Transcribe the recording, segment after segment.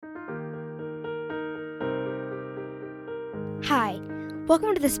Hi,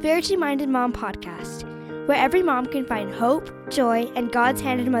 welcome to the Spiritually Minded Mom podcast, where every mom can find hope, joy, and God's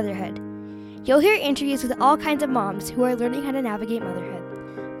hand in motherhood. You'll hear interviews with all kinds of moms who are learning how to navigate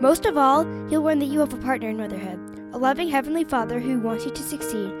motherhood. Most of all, you'll learn that you have a partner in motherhood, a loving Heavenly Father who wants you to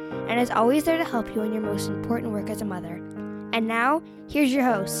succeed and is always there to help you in your most important work as a mother. And now, here's your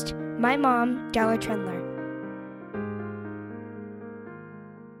host, my mom, Darla Trendler.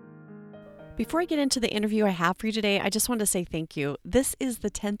 Before I get into the interview I have for you today, I just want to say thank you. This is the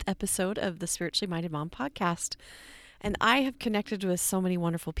 10th episode of the Spiritually Minded Mom podcast, and I have connected with so many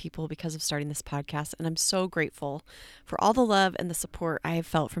wonderful people because of starting this podcast, and I'm so grateful for all the love and the support I have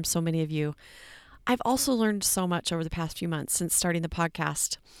felt from so many of you. I've also learned so much over the past few months since starting the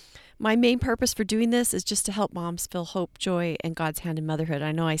podcast. My main purpose for doing this is just to help moms feel hope, joy, and God's hand in motherhood.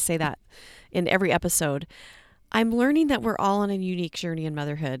 I know I say that in every episode. I'm learning that we're all on a unique journey in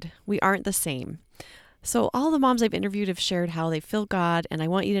motherhood. We aren't the same. So all the moms I've interviewed have shared how they feel God, and I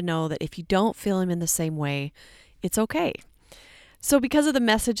want you to know that if you don't feel Him in the same way, it's okay. So because of the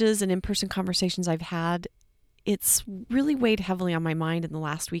messages and in-person conversations I've had, it's really weighed heavily on my mind in the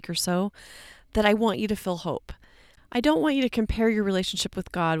last week or so that I want you to feel hope. I don't want you to compare your relationship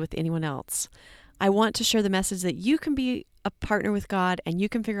with God with anyone else. I want to share the message that you can be a partner with God and you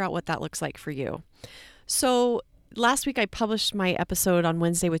can figure out what that looks like for you. So last week I published my episode on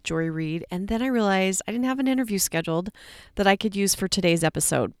Wednesday with Jory Reed, and then I realized I didn't have an interview scheduled that I could use for today's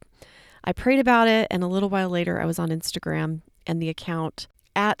episode. I prayed about it, and a little while later I was on Instagram, and the account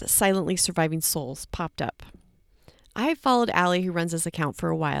at Silently Surviving Souls popped up. I followed Allie, who runs this account, for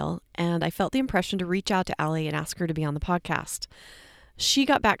a while, and I felt the impression to reach out to Allie and ask her to be on the podcast. She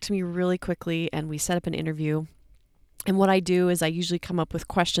got back to me really quickly, and we set up an interview. And what I do is I usually come up with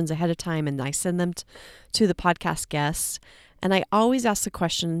questions ahead of time and I send them to the podcast guests. And I always ask the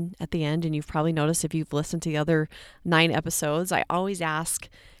question at the end, and you've probably noticed if you've listened to the other 9 episodes, I always ask,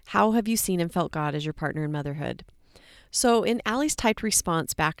 how have you seen and felt God as your partner in motherhood? So in Allie's typed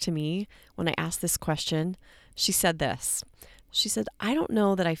response back to me when I asked this question, she said this. She said, I don't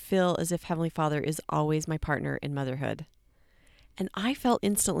know that I feel as if Heavenly Father is always my partner in motherhood. And I felt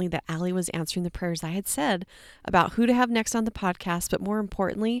instantly that Allie was answering the prayers I had said about who to have next on the podcast, but more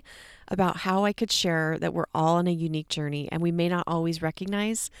importantly, about how I could share that we're all on a unique journey and we may not always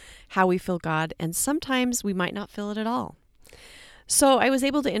recognize how we feel God, and sometimes we might not feel it at all. So I was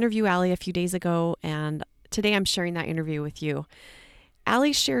able to interview Allie a few days ago, and today I'm sharing that interview with you.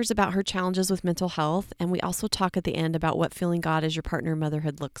 Allie shares about her challenges with mental health, and we also talk at the end about what feeling God as your partner in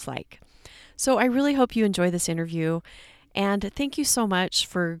motherhood looks like. So I really hope you enjoy this interview. And thank you so much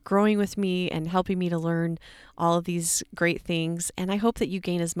for growing with me and helping me to learn all of these great things. And I hope that you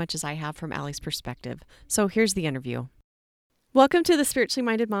gain as much as I have from Allie's perspective. So here's the interview. Welcome to the Spiritually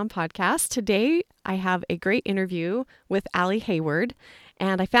Minded Mom podcast. Today, I have a great interview with Allie Hayward.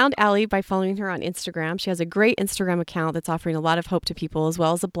 And I found Allie by following her on Instagram. She has a great Instagram account that's offering a lot of hope to people, as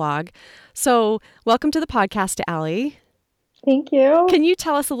well as a blog. So welcome to the podcast, Allie. Thank you. Can you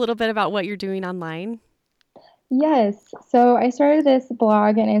tell us a little bit about what you're doing online? Yes. So I started this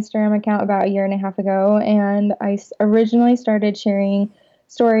blog and Instagram account about a year and a half ago, and I originally started sharing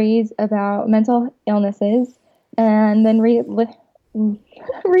stories about mental illnesses. And then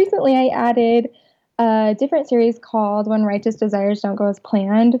recently I added a different series called When Righteous Desires Don't Go as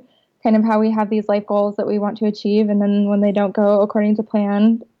Planned, kind of how we have these life goals that we want to achieve. And then when they don't go according to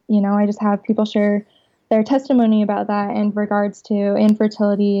plan, I just have people share their testimony about that in regards to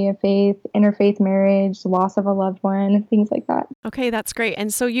infertility, faith, interfaith marriage, loss of a loved one, things like that. Okay, that's great.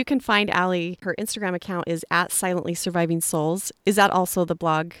 And so you can find Allie, her Instagram account is at Silently Surviving Souls. Is that also the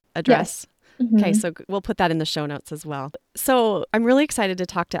blog address? Yes. Mm-hmm. Okay, so we'll put that in the show notes as well. So I'm really excited to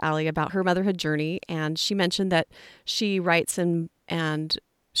talk to Allie about her motherhood journey. And she mentioned that she writes and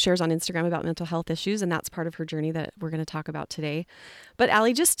shares on Instagram about mental health issues, and that's part of her journey that we're going to talk about today. But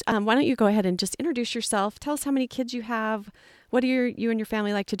Allie, just why don't you go ahead and just introduce yourself. Tell us how many kids you have. What do you and your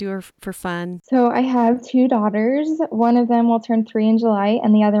family like to do for fun? So I have 2 daughters. One of them will turn 3 in July,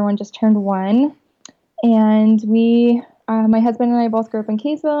 and the other one just turned 1. And my husband and I both grew up in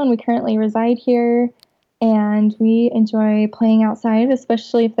Kaysville, and we currently reside here. And we enjoy playing outside,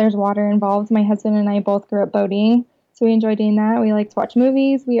 especially if there's water involved. My husband and I both grew up boating, so we enjoy doing that. We like to watch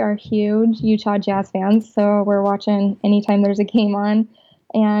movies. We are huge Utah Jazz fans, so we're watching anytime there's a game on.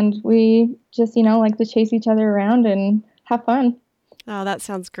 And we just, like to chase each other around and have fun. Oh, that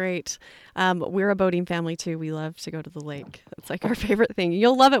sounds great. We're a boating family too. We love to go to the lake. It's like our favorite thing.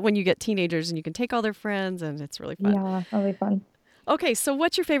 You'll love it when you get teenagers and you can take all their friends, and it's really fun. Yeah, really fun. Okay, so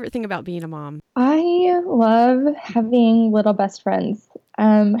what's your favorite thing about being a mom? I love having little best friends.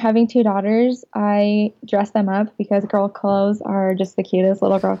 Having two daughters, I dress them up because girl clothes are just the cutest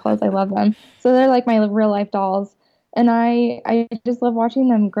little girl clothes. I love them. So they're like my real life dolls. And I just love watching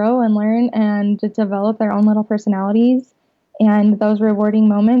them grow and learn and to develop their own little personalities. And those rewarding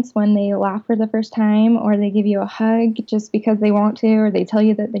moments when they laugh for the first time or they give you a hug just because they want to, or they tell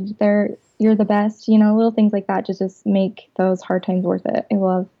you that you're the best, little things like that just make those hard times worth it. I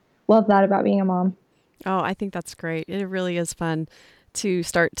love that about being a mom. Oh, I think that's great. It really is fun to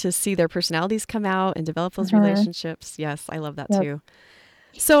start to see their personalities come out and develop those relationships. Yes, I love that too.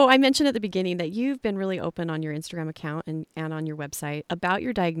 So I mentioned at the beginning that you've been really open on your Instagram account and on your website about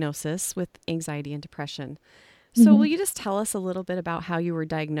your diagnosis with anxiety and depression. So will you just tell us a little bit about how you were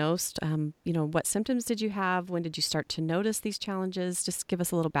diagnosed? What symptoms did you have? When did you start to notice these challenges? Just give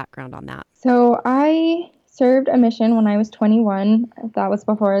us a little background on that. So I served a mission when I was 21. That was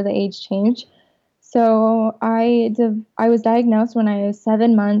before the age change. So I was diagnosed when I was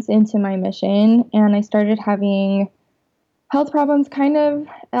 7 months into my mission, and I started having health problems kind of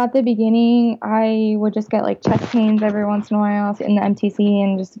at the beginning. I would just get like chest pains every once in a while in the MTC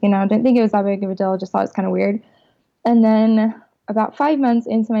and just, didn't think it was that big of a deal. Just thought it was kind of weird. And then about 5 months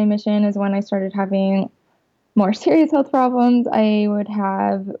into my mission is when I started having more serious health problems. I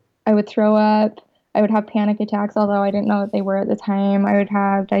would throw up. I would have panic attacks, although I didn't know what they were at the time. I would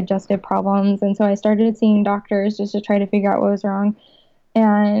have digestive problems. And so I started seeing doctors just to try to figure out what was wrong.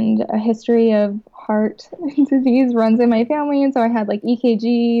 And a history of heart disease runs in my family. And so I had like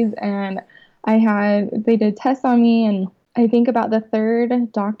EKGs and they did tests on me. And I think about the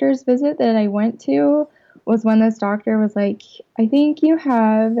third doctor's visit that I went to was when this doctor was like, I think you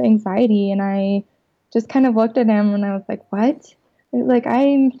have anxiety. And I just kind of looked at him and I was like, what? Like,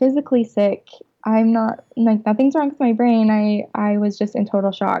 I'm physically sick. I'm not, like, nothing's wrong with my brain. I was just in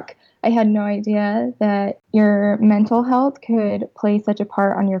total shock. I had no idea that your mental health could play such a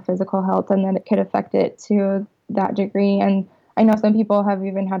part on your physical health and that it could affect it to that degree. And I know some people have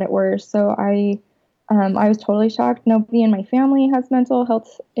even had it worse. So I was totally shocked. Nobody in my family has mental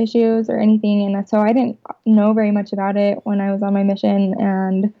health issues or anything. And so I didn't know very much about it when I was on my mission.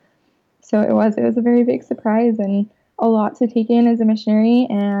 And so it was a very big surprise and a lot to take in as a missionary.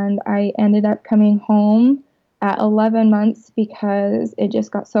 And I ended up coming home at 11 months because it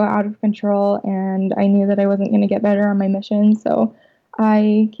just got so out of control and I knew that I wasn't going to get better on my mission. So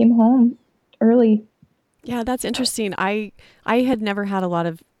I came home early. Yeah, that's interesting. I had never had a lot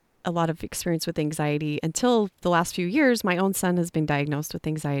of experience with anxiety until the last few years. My own son has been diagnosed with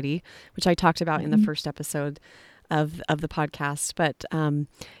anxiety, which I talked about in the first episode of the podcast, but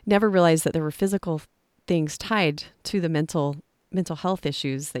never realized that there were physical things tied to the mental health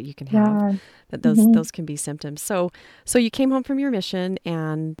issues that you can have, that those can be symptoms. So you came home from your mission,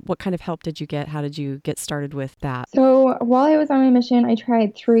 and what kind of help did you get? How did you get started with that? So while I was on my mission, I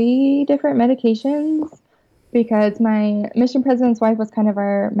tried 3 different medications because my mission president's wife was kind of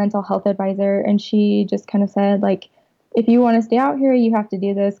our mental health advisor, and she just kind of said, like, if you want to stay out here, you have to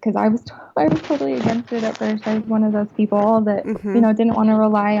do this, because I was totally against it at first. I was one of those people that didn't want to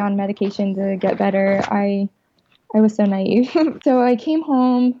rely on medication to get better. I was so naive. So I came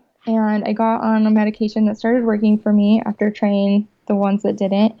home and I got on a medication that started working for me after trying the ones that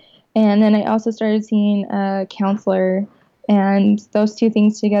didn't. And then I also started seeing a counselor, and those 2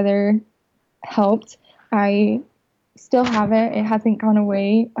 things together helped. I still have it. It hasn't gone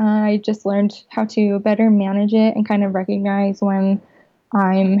away. I just learned how to better manage it and kind of recognize when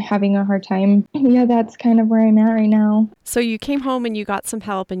I'm having a hard time. Yeah, that's kind of where I'm at right now. So you came home and you got some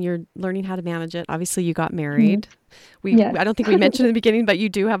help and you're learning how to manage it. Obviously, you got married. Yes. I don't think we mentioned in the beginning, but you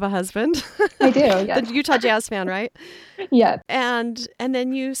do have a husband. I do, yes. The Utah Jazz fan, right? Yeah. And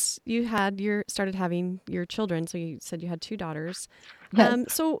then you started having your children. So you said you had 2 daughters.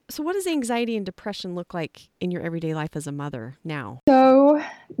 Yes. So what does anxiety and depression look like in your everyday life as a mother now? So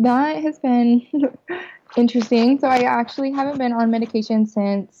that has been interesting. So I actually haven't been on medication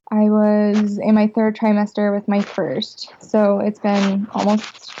since I was in my 3rd trimester with my first. So it's been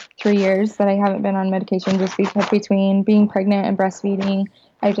almost 3 years that I haven't been on medication, just because between being pregnant and breastfeeding,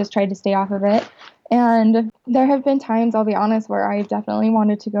 I just tried to stay off of it. And there have been times, I'll be honest, where I've definitely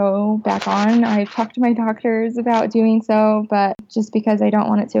wanted to go back on. I've talked to my doctors about doing so, but just because I don't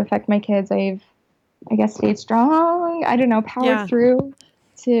want it to affect my kids, I guess, stayed strong. I don't know, powered through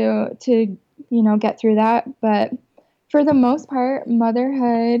to get through that. But for the most part,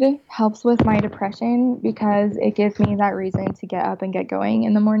 motherhood helps with my depression because it gives me that reason to get up and get going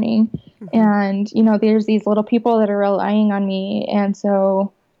in the morning. And, there's these little people that are relying on me. And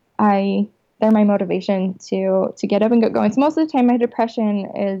so they're my motivation to get up and get going. So most of the time, my depression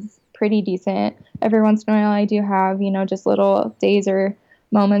is pretty decent. Every once in a while, I do have, just little days or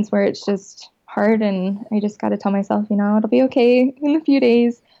moments where it's just hard, and I just got to tell myself, it'll be okay in a few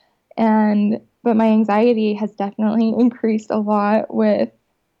days. But my anxiety has definitely increased a lot with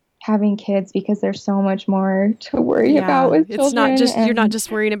having kids because there's so much more to worry about with children. It's not just, you're not just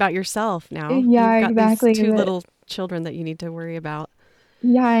worrying about yourself now. Yeah, You've got exactly. these two little children that you need to worry about.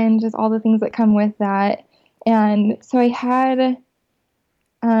 Yeah, and just all the things that come with that. And so I had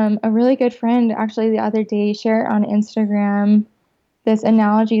a really good friend actually the other day share on Instagram this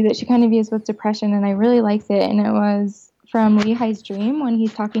analogy that she kind of used with depression, and I really liked it. And it was from Lehi's dream when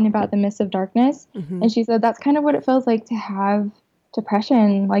he's talking about the mist of darkness. Mm-hmm. And she said that's kind of what it feels like to have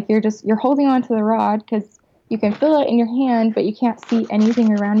depression. Like you're holding on to the rod because you can feel it in your hand, but you can't see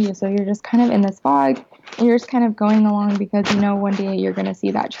anything around you. So you're just kind of in this fog, and you're just kind of going along because one day you're going to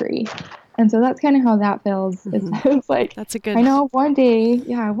see that tree. And so that's kind of how that feels. Mm-hmm. It's like, that's a good. I know one day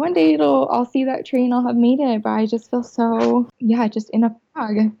I'll see that tree and I'll have made it, but I just feel so, just in a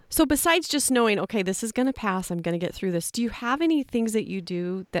fog. So besides just knowing, okay, this is going to pass, I'm going to get through this, do you have any things that you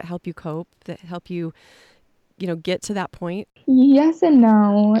do that help you cope, that help you, get to that point? Yes and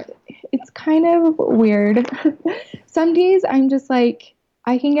no. It's kind of weird. Some days I'm just like,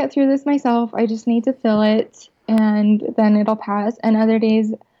 I can get through this myself. I just need to feel it and then it'll pass. And other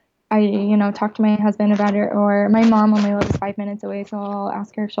days I, talk to my husband about it, or my mom only lives 5 minutes away, so I'll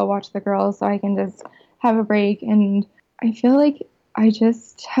ask her if she'll watch the girls so I can just have a break. And I feel like I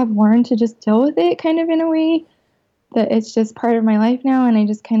just have learned to just deal with it kind of in a way that it's just part of my life now. And I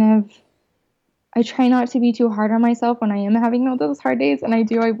just I try not to be too hard on myself when I am having those hard days. And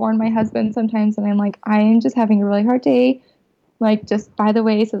I warn my husband sometimes, and I'm like, I am just having a really hard day. Like, just by the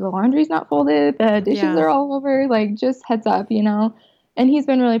way, so the laundry's not folded, the dishes are all over, like, just heads up, And he's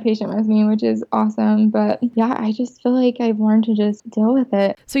been really patient with me, which is awesome. But yeah, I just feel like I've learned to just deal with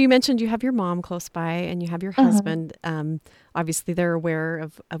it. So you mentioned you have your mom close by and you have your husband. Obviously, they're aware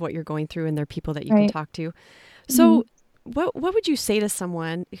of what you're going through, and they're people that you can talk to. So what would you say to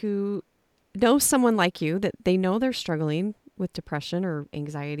someone who knows someone like you, that they know they're struggling with depression or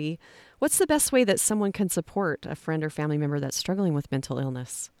anxiety? What's the best way that someone can support a friend or family member that's struggling with mental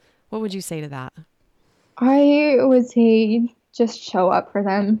illness? What would you say to that? I would say just show up for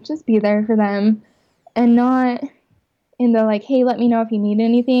them, just be there for them, and not in the like, hey, let me know if you need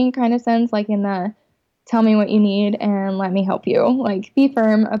anything kind of sense, like in the tell me what you need and let me help you. Like, be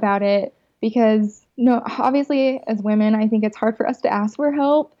firm about it, because obviously as women, I think it's hard for us to ask for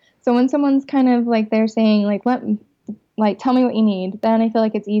help. So when someone's kind of like, they're saying like, tell me what you need, then I feel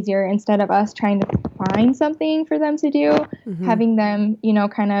like it's easier, instead of us trying to find something for them to do, having them,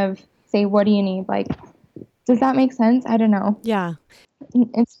 kind of say, what do you need? Like, does that make sense? I don't know. Yeah.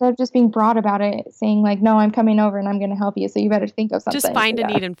 Instead of just being broad about it, saying like, no, I'm coming over and I'm going to help you, so you better think of something. Just find a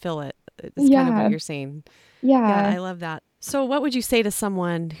need and fill it. It's kind of what you're saying. Yeah. I love that. So what would you say to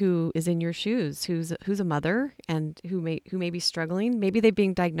someone who is in your shoes, who's a mother and who may be struggling? Maybe they're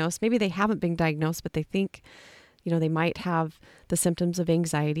being diagnosed. Maybe they haven't been diagnosed, but they think, they might have the symptoms of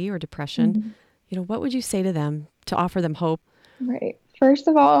anxiety or depression. What would you say to them to offer them hope? Right. First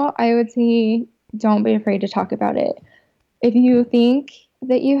of all, I would say don't be afraid to talk about it. If you think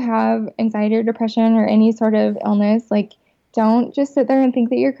that you have anxiety or depression or any sort of illness, like, don't just sit there and think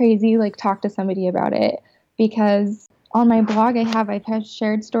that you're crazy. Like, talk to somebody about it. Because on my blog, I've had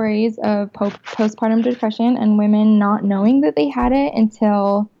shared stories of postpartum depression and women not knowing that they had it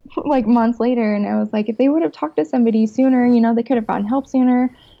until like months later. And I was like, if they would have talked to somebody sooner, they could have gotten help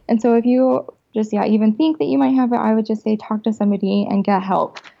sooner. And so if you just, even think that you might have it, I would just say talk to somebody and get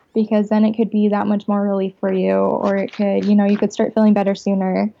help, because then it could be that much more relief for you, or it could, you could start feeling better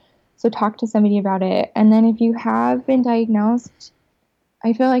sooner. So talk to somebody about it. And then if you have been diagnosed,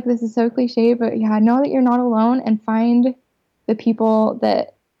 I feel like this is so cliche, but know that you're not alone, and find the people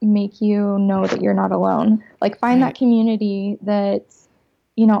that make you know that you're not alone. Like, find that community that,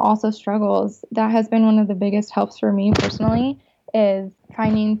 also struggles. That has been one of the biggest helps for me personally, is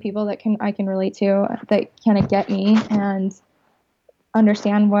finding people that I can relate to, that kind of get me and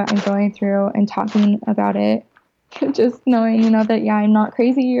understand what I'm going through, and talking about it. Just knowing, that, I'm not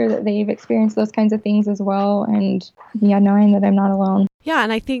crazy, or that they've experienced those kinds of things as well. And knowing that I'm not alone. Yeah.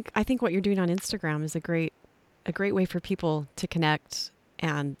 And I think what you're doing on Instagram is a great way for people to connect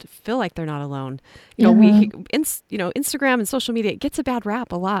and feel like they're not alone. Instagram and social media, it gets a bad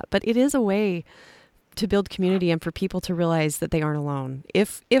rap a lot, but it is a way to build community and for people to realize that they aren't alone.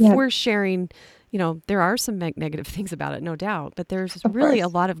 If we're sharing, there are some negative things about it, no doubt, but there's really a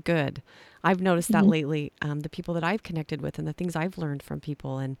lot of good. I've noticed that lately, the people that I've connected with and the things I've learned from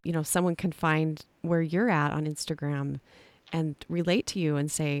people, and, someone can find where you're at on Instagram and relate to you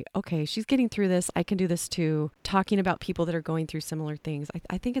and say, okay, she's getting through this. I can do this too. Talking about people that are going through similar things.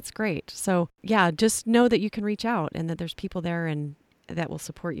 I think it's great. So yeah, just know that you can reach out and that there's people there and that will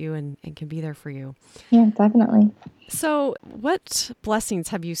support you and can be there for you. Yeah, definitely. So what blessings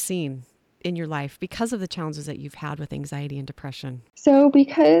have you seen in your life because of the challenges that you've had with anxiety and depression? So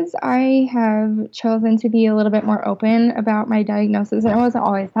because I have chosen to be a little bit more open about my diagnosis, and it wasn't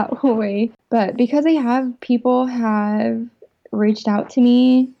always that way, but because people have reached out to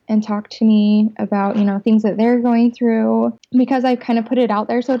me and talked to me about, things that they're going through, because I've kind of put it out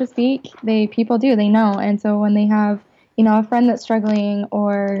there, so to speak, people they know. And so when they have, a friend that's struggling,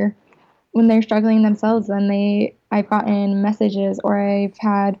 or when they're struggling themselves, then I've gotten messages, or I've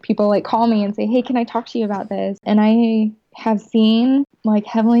had people call me and say, hey, can I talk to you about this? And I have seen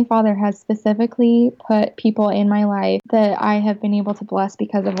Heavenly Father has specifically put people in my life that I have been able to bless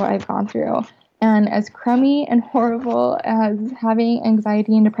because of what I've gone through. And as crummy and horrible as having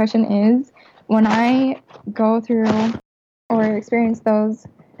anxiety and depression is, when I go through or experience those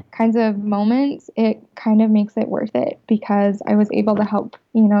kinds of moments, it kind of makes it worth it because I was able to help,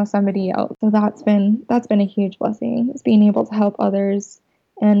 somebody else. So that's been a huge blessing, is being able to help others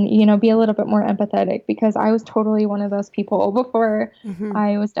and, be a little bit more empathetic, because I was totally one of those people before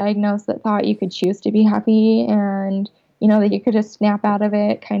I was diagnosed that thought you could choose to be happy and, that you could just snap out of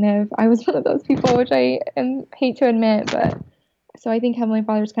it. I was one of those people, which I hate to admit, but so I think Heavenly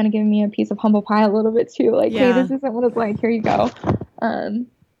Father's kind of giving me a piece of humble pie a little bit too. Hey, this isn't what it's like. Here you go.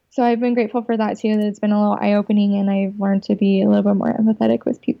 So I've been grateful for that too, that it's been a little eye-opening and I've learned to be a little bit more empathetic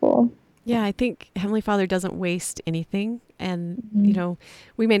with people. Yeah, I think Heavenly Father doesn't waste anything. And,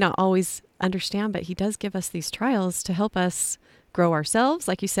 we may not always understand, but He does give us these trials to help us grow ourselves,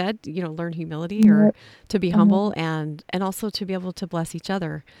 like you said, learn humility or to be humble and also to be able to bless each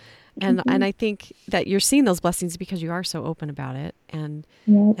other. And I think that you're seeing those blessings because you are so open about it and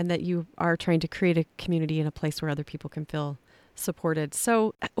that you are trying to create a community and a place where other people can feel supported.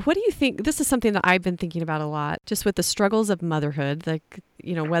 So what do you think? This is something that I've been thinking about a lot, just with the struggles of motherhood,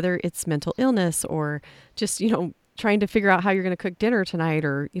 whether it's mental illness or just, trying to figure out how you're going to cook dinner tonight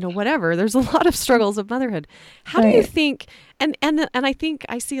or, whatever. There's a lot of struggles of motherhood. How do you think, and I think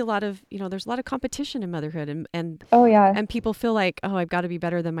I see a lot of, there's a lot of competition in motherhood and oh yeah. And people feel like, oh, I've got to be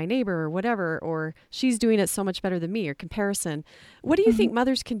better than my neighbor or whatever, or she's doing it so much better than me, or comparison. What do you think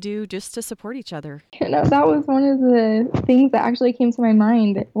mothers can do just to support each other? That was one of the things that actually came to my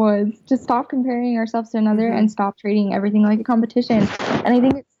mind, was just stop comparing ourselves to another and stop treating everything like a competition. And I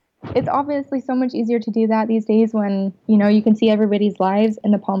think it's obviously so much easier to do that these days when, you can see everybody's lives in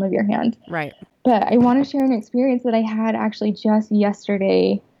the palm of your hand. Right. But I want to share an experience that I had actually just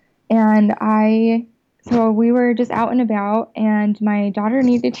yesterday. And so we were just out and about and my daughter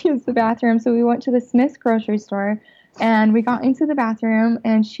needed to use the bathroom. So we went to the Smith's grocery store and we got into the bathroom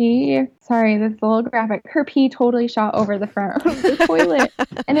and this is a little graphic, her pee totally shot over the front of the toilet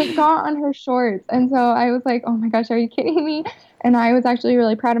and it got on her shorts. And so I was like, oh my gosh, are you kidding me? And I was actually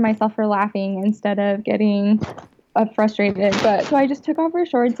really proud of myself for laughing instead of getting frustrated. But so I just took off her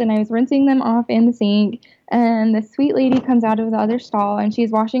shorts and I was rinsing them off in the sink. And the sweet lady comes out of the other stall and she's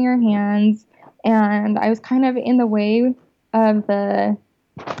washing her hands. And I was kind of in the way of the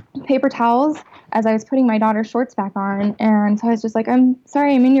paper towels as I was putting my daughter's shorts back on. And so I was just like, I'm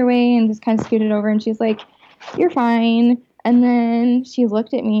sorry, I'm in your way, and just kind of scooted over. And she's like, you're fine. And then she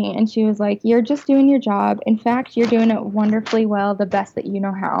looked at me and she was like, you're just doing your job. In fact, you're doing it wonderfully well, the best that you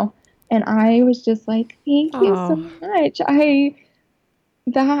know how. And I was just like, thank you so much. I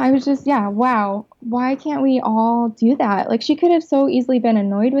was just, wow, why can't we all do that? She could have so easily been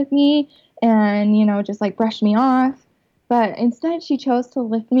annoyed with me and, just brush me off. But instead, she chose to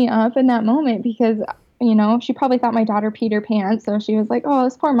lift me up in that moment because, she probably thought my daughter peed her pants. So she was like, oh,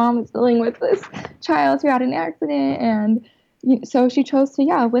 this poor mom is dealing with this child who had an accident. And so she chose to,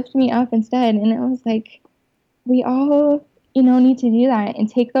 lift me up instead. And it was like, we all, need to do that and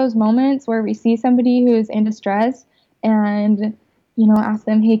take those moments where we see somebody who is in distress and, ask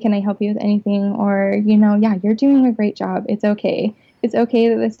them, hey, can I help you with anything? Or, you're doing a great job. It's okay. It's okay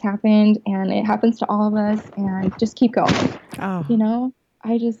that this happened and it happens to all of us, and just keep going. Oh.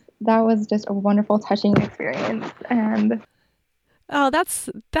 That was just a wonderful, touching experience. And oh, that's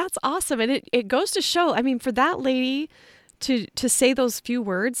awesome. And it goes to show, I mean, for that lady to say those few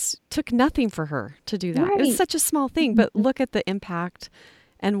words took nothing for her to do that. Right. It was such a small thing, but look at the impact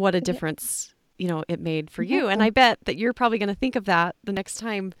and what a difference, it made for you. And I bet that you're probably going to think of that the next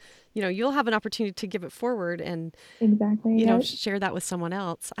time, you'll have an opportunity to give it forward and share that with someone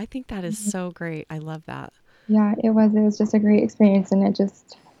else. I think that is so great. I love that. Yeah, it was just a great experience. And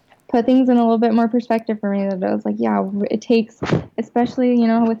put things in a little bit more perspective for me, that I was like, yeah, it takes, especially,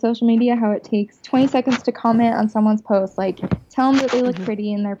 with social media, how it takes 20 seconds to comment on someone's post, like tell them that they look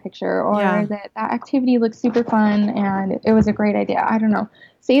pretty in their picture, or that activity looks super fun and it was a great idea. I don't know.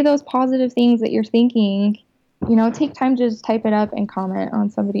 Say those positive things that you're thinking, take time to just type it up and comment on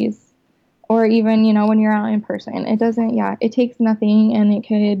somebody's, or even, when you're out in person. It takes nothing and it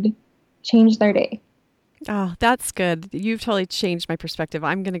could change their day. Oh, that's good. You've totally changed my perspective.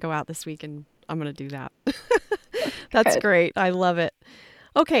 I'm going to go out this week and I'm going to do that. That's great. I love it.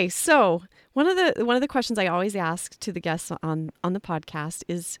 Okay, so one of the questions I always ask to the guests on the podcast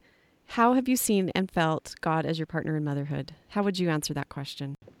is, how have you seen and felt God as your partner in motherhood? How would you answer that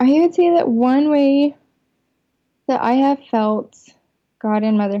question? I would say that one way that I have felt God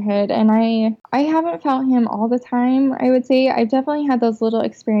in motherhood, and I haven't felt him all the time, I would say. I've definitely had those little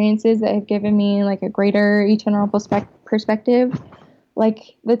experiences that have given me like a greater eternal perspective.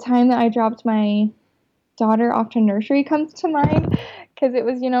 Like the time that I dropped my daughter off to nursery comes to mind, because it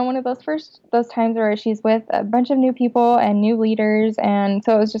was, one of those times where she's with a bunch of new people and new leaders, and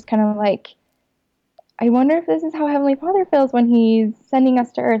so it was just kind of like, I wonder if this is how Heavenly Father feels when he's sending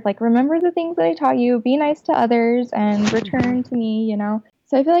us to earth. Like, remember the things that I taught you, be nice to others, and return to me,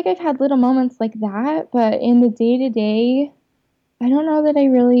 So I feel like I've had little moments like that, but in the day-to-day, I don't know that I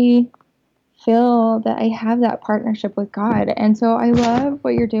really feel that I have that partnership with God. And so I love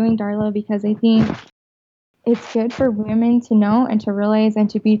what you're doing, Darla, because I think it's good for women to know and to realize and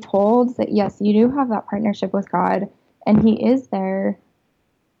to be told that, yes, you do have that partnership with God, and he is there.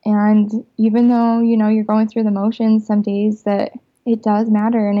 And even though, you're going through the motions some days, that it does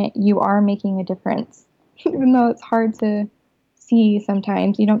matter, and you are making a difference. Even though it's hard to see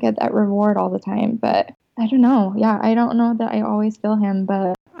sometimes, you don't get that reward all the time. But I don't know. Yeah, I don't know that I always feel him,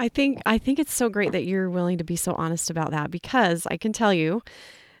 but I think it's so great that you're willing to be so honest about that, because I can tell you,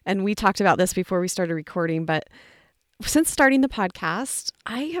 and we talked about this before we started recording, but since starting the podcast,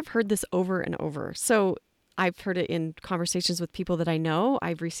 I have heard this over and over. So I've heard it in conversations with people that I know.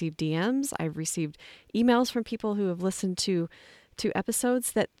 I've received DMs. I've received emails from people who have listened to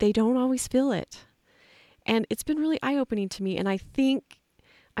episodes that they don't always feel it. And it's been really eye-opening to me. And I think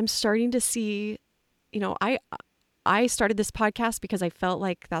I'm starting to see, I started this podcast because I felt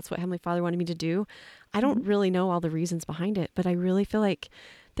like that's what Heavenly Father wanted me to do. I don't really know all the reasons behind it, but I really feel like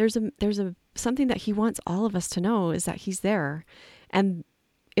there's a something that he wants all of us to know, is that he's there. And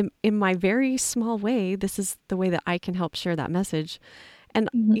in my very small way, this is the way that I can help share that message. And,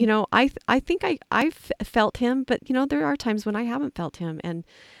 I think I've felt him, but, there are times when I haven't felt him. And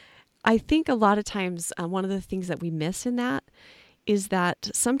I think a lot of times one of the things that we miss in that is that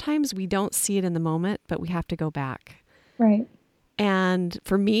sometimes we don't see it in the moment, but we have to go back. Right. And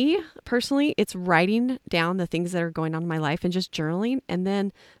for me personally, it's writing down the things that are going on in my life and just journaling. And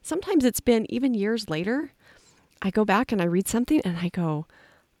then sometimes it's been even years later, I go back and I read something and I go,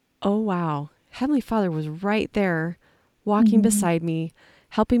 oh, wow, Heavenly Father was right there walking beside me,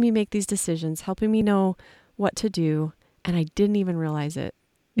 helping me make these decisions, helping me know what to do. And I didn't even realize it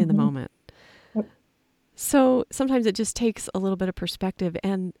in the moment. Yep. So sometimes it just takes a little bit of perspective.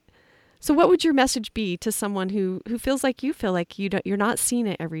 And so what would your message be to someone who feels like you feel like you're not seeing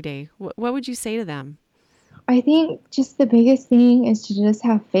it every day? What would you say to them? I think just the biggest thing is to just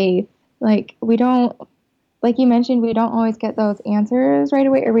have faith. Like you mentioned, we don't always get those answers right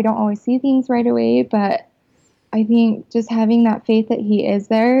away, or we don't always see things right away. But I think just having that faith that he is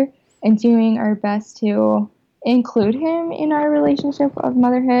there and doing our best to include him in our relationship of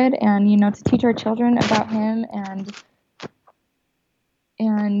motherhood, and, to teach our children about him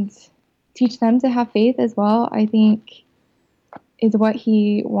and teach them to have faith as well, I think is what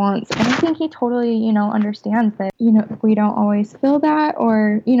he wants. And I think he totally, understands that, we don't always feel that,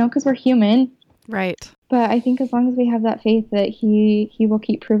 or, because we're human. Right. But I think as long as we have that faith, that he will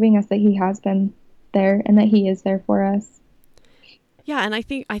keep proving us that he has been there and that he is there for us. Yeah. And I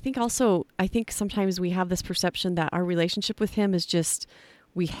think sometimes we have this perception that our relationship with him is just,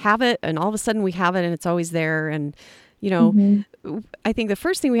 we have it and all of a sudden we have it and it's always there. And, I think the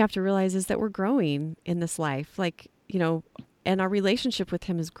first thing we have to realize is that we're growing in this life, and our relationship with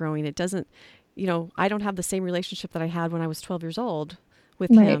him is growing. It doesn't, I don't have the same relationship that I had when I was 12 years old with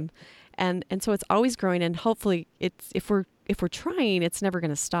him. And so it's always growing, and hopefully if we're trying, it's never going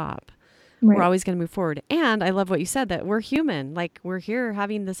to stop. Right. We're always going to move forward. And I love what you said, that we're human. Like, we're here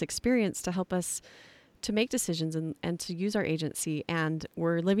having this experience to help us to make decisions and to use our agency. And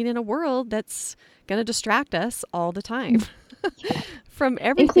we're living in a world that's going to distract us all the time from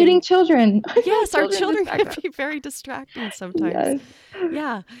everything. Including children. Yes, our children can be very distracting sometimes.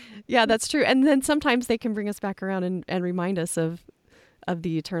 Yes. Yeah, that's true. And then sometimes they can bring us back around and remind us of of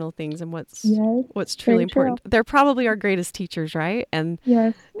the eternal things and what's truly very true. important. They're probably our greatest teachers, right? And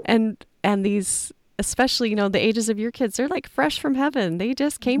Yes. and these, especially, the ages of your kids, they're like fresh from heaven. They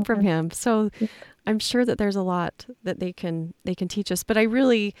just came from him. So I'm sure that there's a lot that they can teach us. But I'm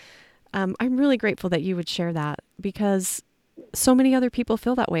really grateful that you would share that, because so many other people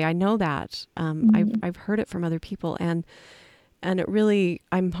feel that way. I know that. I've heard it from other people, and it really,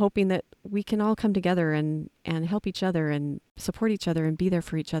 I'm hoping that we can all come together and help each other and support each other and be there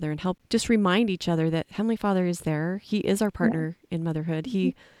for each other and help just remind each other that Heavenly Father is there. He is our partner in motherhood.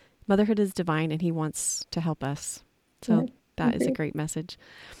 Motherhood is divine, and He wants to help us. So that is a great message.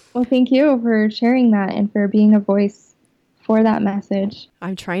 Well, thank you for sharing that and for being a voice for that message.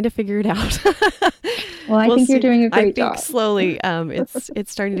 I'm trying to figure it out. Well, I think you're doing a great job. I think slowly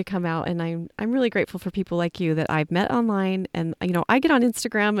it's starting to come out, and I'm really grateful for people like you that I've met online. And I get on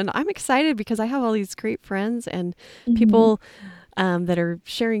Instagram, and I'm excited because I have all these great friends and people that are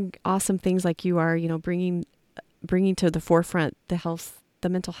sharing awesome things like you are. Bringing to the forefront the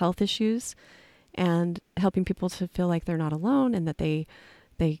mental health issues, and helping people to feel like they're not alone, and that they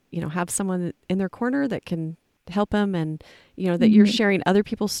have someone in their corner that can help them, and that you're sharing other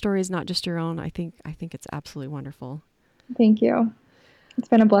people's stories, not just your own. I think it's absolutely wonderful. Thank you. It's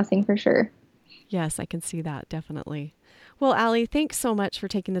been a blessing for sure. Yes, I can see that, definitely. Well, Allie, thanks so much for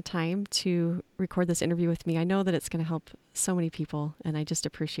taking the time to record this interview with me. I know that it's going to help so many people, and I just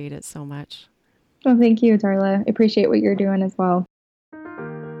appreciate it so much. Well, thank you, Darla. I appreciate what you're doing as well.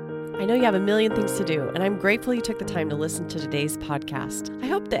 I know you have a million things to do, and I'm grateful you took the time to listen to today's podcast. I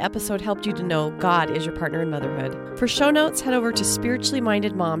hope the episode helped you to know God is your partner in motherhood. For show notes, head over to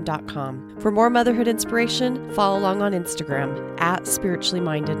spirituallymindedmom.com. For more motherhood inspiration, follow along on Instagram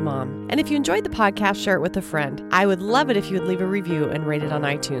 @spirituallymindedmom. And if you enjoyed the podcast, share it with a friend. I would love it if you would leave a review and rate it on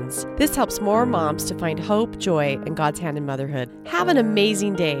iTunes. This helps more moms to find hope, joy, and God's hand in motherhood. Have an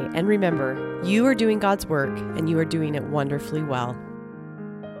amazing day, and remember, you are doing God's work, and you are doing it wonderfully well.